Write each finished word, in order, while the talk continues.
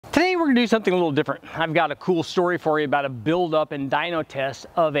Today we're going to do something a little different. I've got a cool story for you about a build-up and dyno test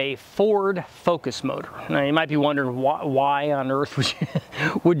of a Ford Focus motor. Now you might be wondering why on earth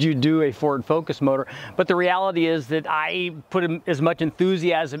would you do a Ford Focus motor, but the reality is that I put as much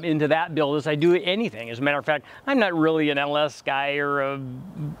enthusiasm into that build as I do anything. As a matter of fact, I'm not really an LS guy or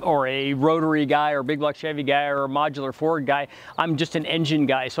a rotary guy or a big block Chevy guy or a modular Ford guy. I'm just an engine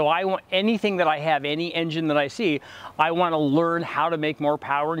guy. So I want anything that I have, any engine that I see, I want to learn how to make more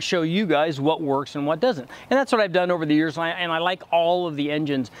power and show you guys what works and what doesn't. And that's what I've done over the years, and I like all of the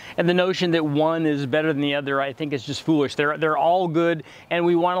engines. And the notion that one is better than the other, I think is just foolish. They're all good, and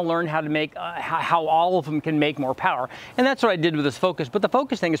we want to learn how to make, how all of them can make more power. And that's what I did with this Focus. But the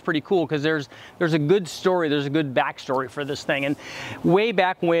Focus thing is pretty cool because there's a good story, there's a good backstory for this thing. And way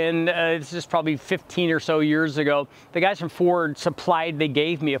back when, this is probably 15 or so years ago, the guys from Ford they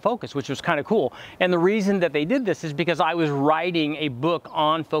gave me a Focus, which was kind of cool. And the reason that they did this is because I was writing a book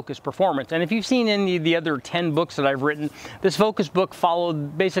on Focus performance. And if you've seen any of the other 10 books that I've written, this Focus book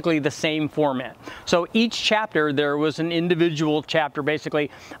followed basically the same format. So each chapter, there was an individual chapter basically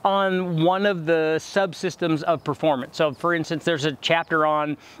on one of the subsystems of performance. So for instance, there's a chapter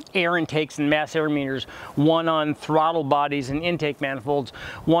on air intakes and mass air meters, one on throttle bodies and intake manifolds,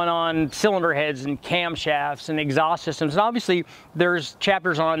 one on cylinder heads and camshafts and exhaust systems. And obviously there's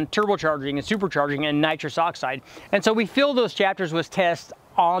chapters on turbocharging and supercharging and nitrous oxide. And so we fill those chapters with tests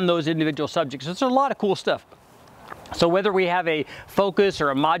on those individual subjects. So it's a lot of cool stuff. So whether we have a Focus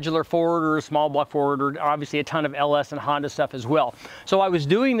or a modular Ford or a small block Ford, or obviously a ton of LS and Honda stuff as well. So I was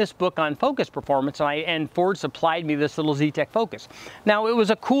doing this book on Focus performance, and Ford supplied me this little Zetec Focus. Now it was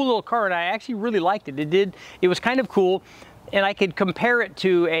a cool little car, and I actually really liked it. It was kind of cool. And I could compare it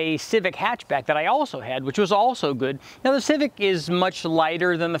to a Civic hatchback that I also had, which was also good. Now the Civic is much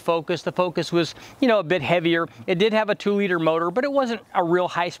lighter than the Focus. The Focus was, you know, a bit heavier. It did have a 2-liter motor, but it wasn't a real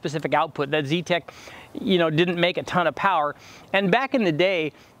high specific output. That Zetec, you know, didn't make a ton of power. And back in the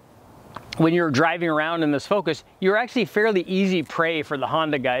day, when you're driving around in this Focus, you're actually fairly easy prey for the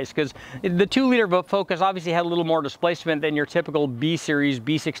Honda guys, because the 2-liter Focus obviously had a little more displacement than your typical B series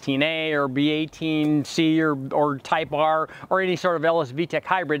B16A or B18C or Type R or any sort of LS VTEC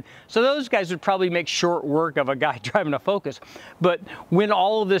hybrid. So those guys would probably make short work of a guy driving a Focus. But when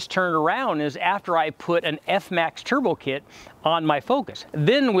all of this turned around is after I put an F-Max turbo kit on my Focus.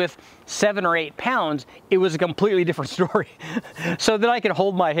 Then with 7 or 8 pounds, it was a completely different story. So that I could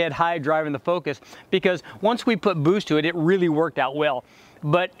hold my head high driving the Focus, because once we put boost to it, it really worked out well.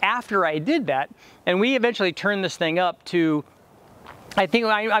 But after I did that, and we eventually turned this thing up to,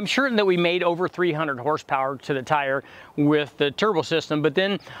 I'm certain that we made over 300 horsepower to the tire with the turbo system, but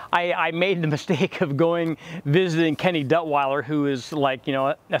then I made the mistake of visiting Kenny Duttweiler, who is like, you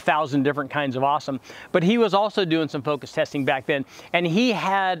know, 1,000 different kinds of awesome. But he was also doing some Focus testing back then, and he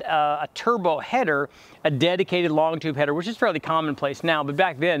had a turbo header, a dedicated long tube header, which is fairly commonplace now, but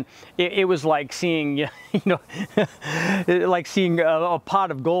back then it was like seeing, you know, like seeing a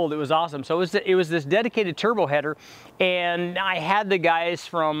pot of gold. It was awesome. So it was this dedicated turbo header, and I had the guys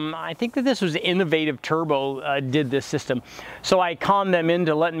from, I think that this was Innovative Turbo, did this system. So I conned them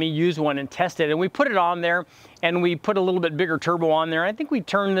into letting me use one and test it, and we put it on there, and we put a little bit bigger turbo on there. I think we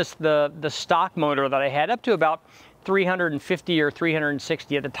turned the stock motor that I had up to about 350 or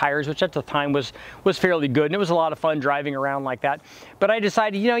 360 at the tires, which at the time was fairly good, and it was a lot of fun driving around like that. But I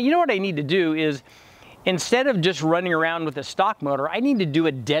decided, you know what I need to do is, instead of just running around with a stock motor, I need to do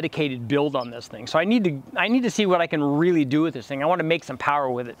a dedicated build on this thing. So I need to see what I can really do with this thing. I want to make some power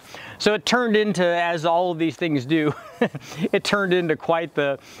with it. So it turned into, as all of these things do, it turned into quite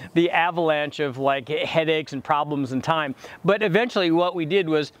the avalanche of like headaches and problems and time. But eventually what we did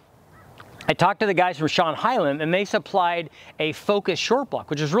was, I talked to the guys from Sean Highland, and they supplied a Focus short block,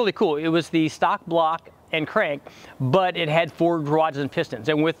 which was really cool. It was the stock block and crank, but it had 4 rods and pistons.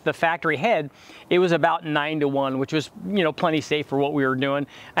 And with the factory head, it was about 9-to-1, which was, you know, plenty safe for what we were doing.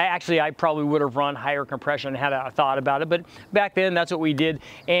 I probably would have run higher compression had I thought about it, but back then that's what we did.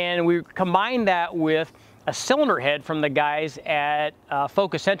 And we combined that with a cylinder head from the guys at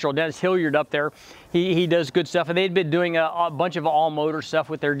Focus Central. Dennis Hilliard up there, he does good stuff, and they'd been doing a bunch of all motor stuff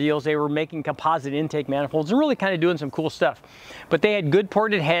with their deals. They were making composite intake manifolds and really kind of doing some cool stuff. But they had good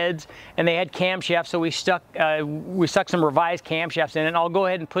ported heads, and they had camshafts, so we stuck some revised camshafts in it. And I'll go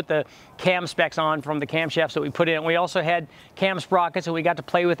ahead and put the cam specs on from the camshafts that we put in. We also had cam sprockets, and we got to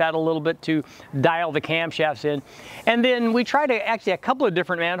play with that a little bit to dial the camshafts in. And then we tried a couple of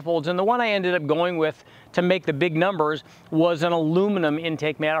different manifolds, and the one I ended up going with to make the big numbers was an aluminum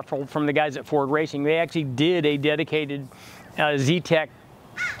intake manifold from the guys at Ford Racing. They actually did a dedicated Zetec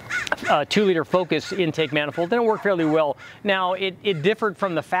 2-liter Focus intake manifold, then it worked fairly well. Now, it differed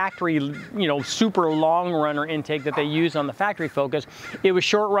from the factory, you know, super long runner intake that they use on the factory Focus. It was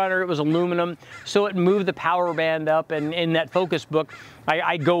short runner, it was aluminum, so it moved the power band up, and in that Focus book,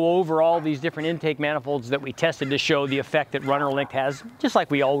 I go over all these different intake manifolds that we tested to show the effect that runner length has, just like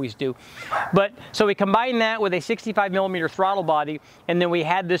we always do. But, so we combined that with a 65mm throttle body, and then we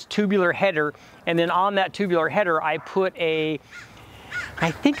had this tubular header, and then on that tubular header, I put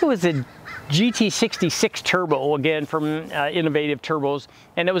I think it was a GT66 turbo, again from Innovative Turbos,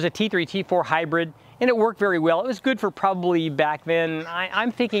 and it was a T3, T4 hybrid, and it worked very well. It was good for probably back then,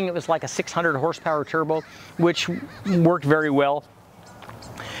 I'm thinking it was like a 600 horsepower turbo, which worked very well.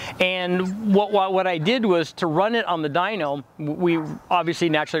 And what I did was to run it on the dyno, we obviously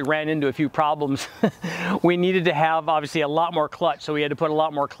naturally ran into a few problems. We needed to have obviously a lot more clutch, so we had to put a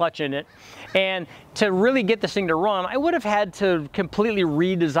lot more clutch in it. And to really get this thing to run, I would have had to completely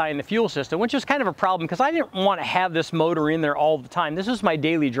redesign the fuel system, which was kind of a problem because I didn't want to have this motor in there all the time. This was my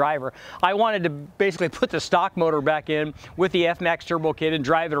daily driver. I wanted to basically put the stock motor back in with the F-Max turbo kit and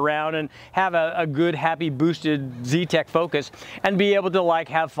drive it around and have a good, happy, boosted Zetec Focus and be able to like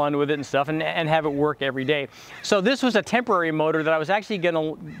have fun with it and stuff and have it work every day. So this was a temporary motor that I was actually going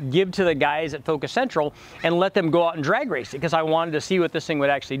to give to the guys at Focus Central and let them go out and drag race it because I wanted to see what this thing would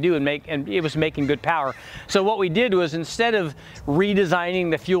actually do, and it was making good power. So what we did was, instead of redesigning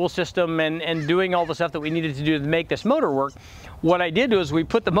the fuel system and doing all the stuff that we needed to do to make this motor work, what I did was we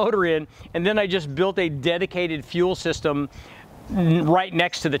put the motor in, and then I just built a dedicated fuel system right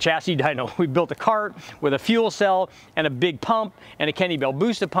next to the chassis dyno. We built a cart with a fuel cell and a big pump and a Kenny Bell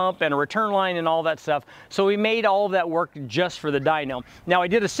boosted pump and a return line and all that stuff. So we made all of that work just for the dyno. Now I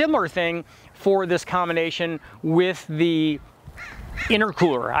did a similar thing for this combination with the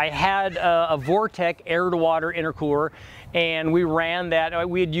intercooler. I had a Vortec air-to-water intercooler, and we ran that.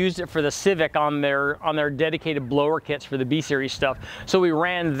 We had used it for the Civic on their dedicated blower kits for the B-Series stuff. So we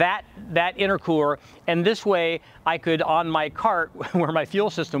ran that intercooler, and this way I could, on my cart where my fuel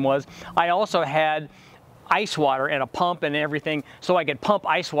system was, I also had ice water and a pump and everything, so I could pump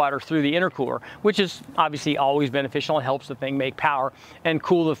ice water through the intercooler, which is obviously always beneficial and helps the thing make power and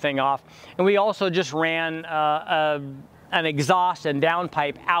cool the thing off. And we also just ran an exhaust and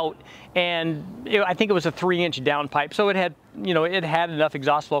downpipe out, and I think it was a 3-inch downpipe, so it had, you know, it had enough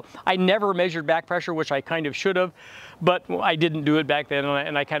exhaust flow. I never measured back pressure, which I kind of should have, but I didn't do it back then,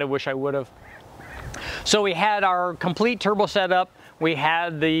 and I kind of wish I would have. So we had our complete turbo setup. We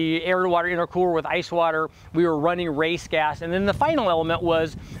had the air-to-water intercooler with ice water. We were running race gas. And then the final element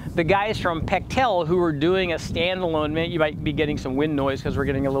was the guys from Pectel who were doing a standalone, you might be getting some wind noise because we're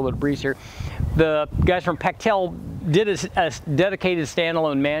getting a little bit of breeze here. The guys from Pectel did a dedicated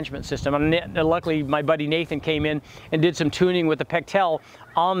standalone management system. And luckily, my buddy Nathan came in and did some tuning with the Pectel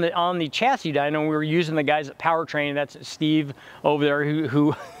on the chassis dyno. We were using the guys at Powertrain. That's Steve over there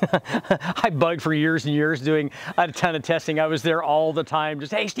who I bugged for years and years doing a ton of testing. I was there all the time,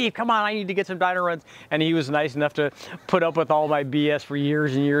 just, hey Steve, come on, I need to get some dyno runs. And he was nice enough to put up with all my BS for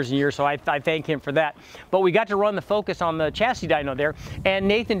years and years and years. So I thank him for that. But we got to run the Focus on the chassis dyno there, and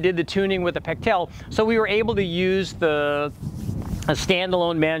Nathan did the tuning with the Pectel. So we were able to use a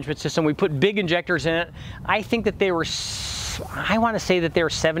standalone management system. We put big injectors in it. I think that they were, I want to say that they were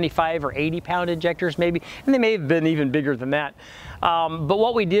 75 or 80 pound injectors maybe, and they may have been even bigger than that. But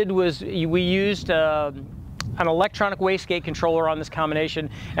what we did was we used an electronic wastegate controller on this combination,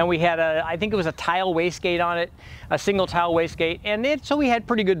 and we had I think it was a tile wastegate on it, a single tile wastegate, and so we had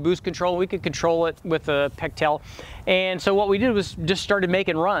pretty good boost control. We could control it with the Pectel, and so what we did was just started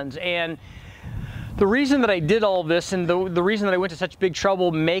making runs. And the reason that I did all of this, and the reason that I went to such big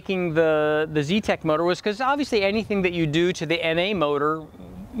trouble making the Zetec motor, was because obviously anything that you do to the NA motor,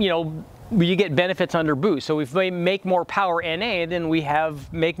 you know, you get benefits under boost. So if we make more power NA, then we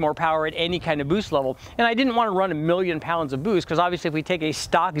make more power at any kind of boost level. And I didn't want to run 1,000,000 pounds of boost, because obviously if we take a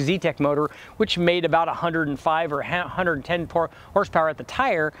stock Zetec motor, which made about 105 or 110 horsepower at the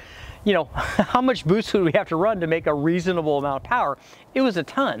tire, you know, how much boost would we have to run to make a reasonable amount of power? It was a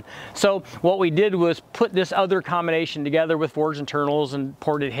ton. So what we did was put this other combination together with forged internals and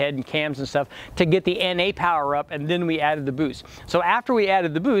ported head and cams and stuff to get the NA power up, and then we added the boost. So after we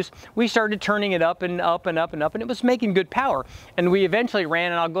added the boost, we started turning it up and up and up and up, and it was making good power. And we eventually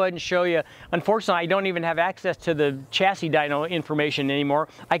ran, and I'll go ahead and show you. Unfortunately, I don't even have access to the chassis dyno information anymore.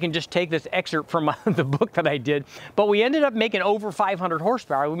 I can just take this excerpt from the book that I did. But we ended up making over 500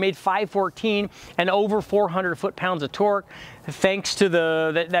 horsepower. We made 514 and over 400 foot-pounds of torque. Thanks to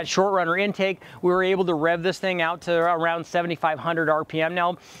that short runner intake, we were able to rev this thing out to around 7,500 RPM.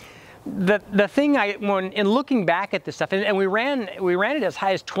 Now, the thing in looking back at this stuff, and we ran it as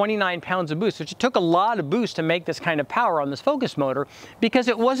high as 29 pounds of boost, which it took a lot of boost to make this kind of power on this Focus motor, because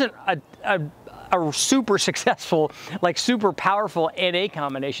it wasn't a super successful, like super powerful NA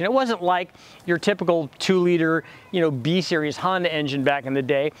combination. It wasn't like your typical 2-liter, B series Honda engine back in the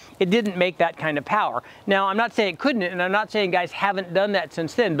day. It didn't make that kind of power. Now, I'm not saying it couldn't, and I'm not saying guys haven't done that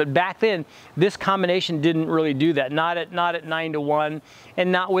since then, but back then, this combination didn't really do that. Not at 9-to-1,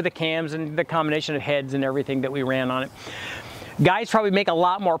 and not with the cams and the combination of heads and everything that we ran on it. Guys probably make a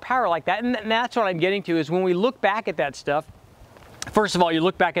lot more power like that, and that's what I'm getting to, is when we look back at that stuff, first of all, you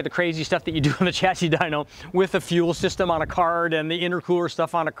look back at the crazy stuff that you do on the chassis dyno with the fuel system on a cart and the intercooler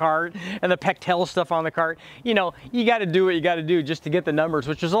stuff on a cart and the Pectel stuff on the cart. You got to do what you got to do just to get the numbers,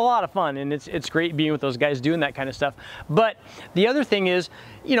 which is a lot of fun, and it's great being with those guys doing that kind of stuff. But the other thing is,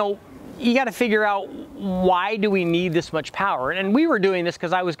 you got to figure out, why do we need this much power? And we were doing this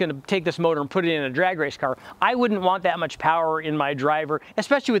because I was going to take this motor and put it in a drag race car. I wouldn't want that much power in my driver,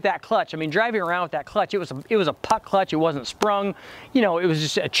 especially with that clutch. I mean, driving around with that clutch, it was a puck clutch. It wasn't sprung. It was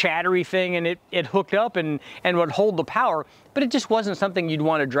just a chattery thing, and it hooked up and would hold the power. But it just wasn't something you'd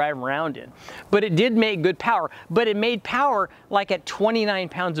want to drive around in. But it did make good power. But it made power like at 29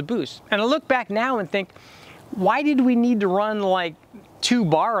 pounds of boost. And I look back now and think, why did we need to run like 2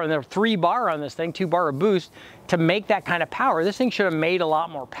 bar or 3 bar on this thing, 2 bar of boost, to make that kind of power? This thing should have made a lot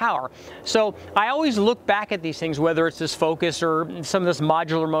more power. So I always look back at these things, whether it's this Focus or some of this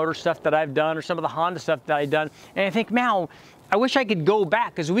modular motor stuff that I've done or some of the Honda stuff that I've done, and I think, man, I wish I could go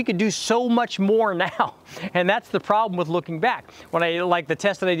back, because we could do so much more now. And that's the problem with looking back. When like the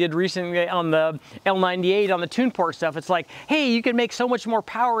test that I did recently on the L98 on the TunePort stuff, it's like, hey, you can make so much more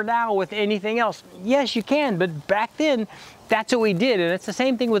power now with anything else. Yes, you can, but back then, that's what we did. And it's the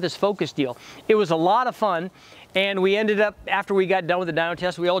same thing with this Focus deal. It was a lot of fun. And we ended up, after we got done with the dyno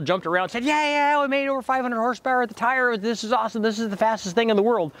test, we all jumped around and said, yeah, we made over 500 horsepower at the tire. This is awesome. This is the fastest thing in the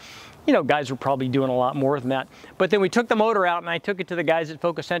world. Guys were probably doing a lot more than that. But then we took the motor out, and I took it to the guys at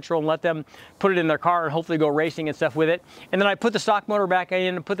Focus Central and let them put it in their car and hopefully go racing and stuff with it. And then I put the stock motor back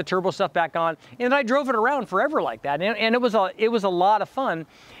in and put the turbo stuff back on, and I drove it around forever like that. And it was a lot of fun,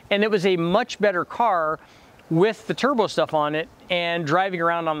 and it was a much better car with the turbo stuff on it and driving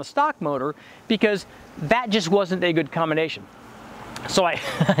around on the stock motor, because that just wasn't a good combination. So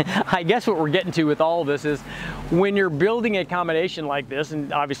I guess what we're getting to with all of this is, when you're building a combination like this,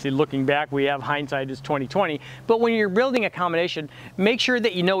 and obviously looking back, we have hindsight is 20/20, but when you're building a combination, make sure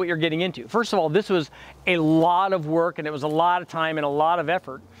that you know what you're getting into. First of all, this was a lot of work, and it was a lot of time and a lot of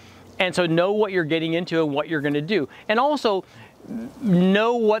effort. And so know what you're getting into and what you're going to do. And also,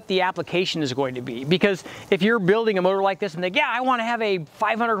 know what the application is going to be. Because if you're building a motor like this and think, yeah, I want to have a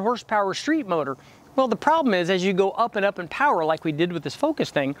 500 horsepower street motor. Well, the problem is, as you go up and up in power, like we did with this Focus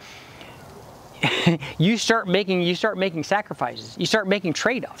thing, you start making sacrifices. You start making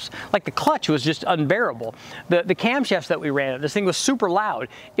trade-offs. Like the clutch was just unbearable. The camshafts that we ran, this thing was super loud.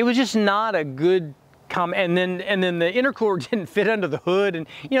 It was just not a good and then the intercooler didn't fit under the hood, and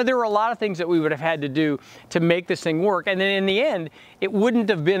there were a lot of things that we would have had to do to make this thing work. And then in the end, it wouldn't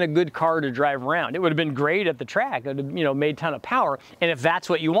have been a good car to drive around. It would have been great at the track. It would have made a ton of power. And if that's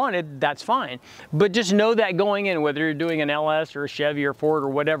what you wanted, that's fine. But just know that going in, whether you're doing an LS or a Chevy or Ford or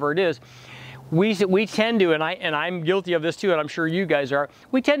whatever it is, we tend to, and I'm guilty of this too, and I'm sure you guys are,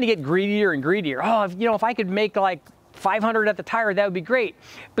 we tend to get greedier and greedier. Oh, if I could make like 500 at the tire, that would be great.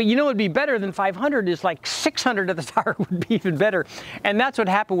 But it would be better than 500 is like 600 at the tire would be even better. And that's what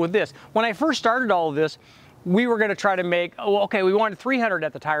happened with this. When I first started all of this, we were going to try to make, okay, we wanted 300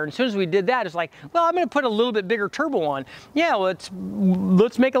 at the tire. And as soon as we did that, it's like, well, I'm going to put a little bit bigger turbo on. Yeah, let's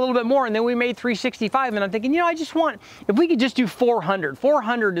make a little bit more. And then we made 365. And I'm thinking, I just want, if we could just do 400.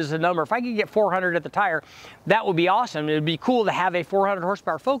 400 is the number. If I could get 400 at the tire, that would be awesome. It would be cool to have a 400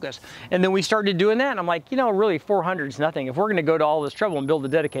 horsepower Focus. And then we started doing that. And I'm like, really, 400 is nothing. If we're going to go to all this trouble and build a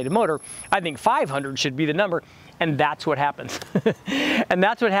dedicated motor, I think 500 should be the number. And that's what happens. And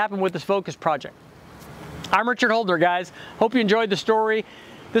that's what happened with this Focus project. I'm Richard Holdner, guys. Hope you enjoyed the story.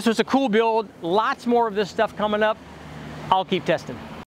 This was a cool build. Lots more of this stuff coming up. I'll keep testing.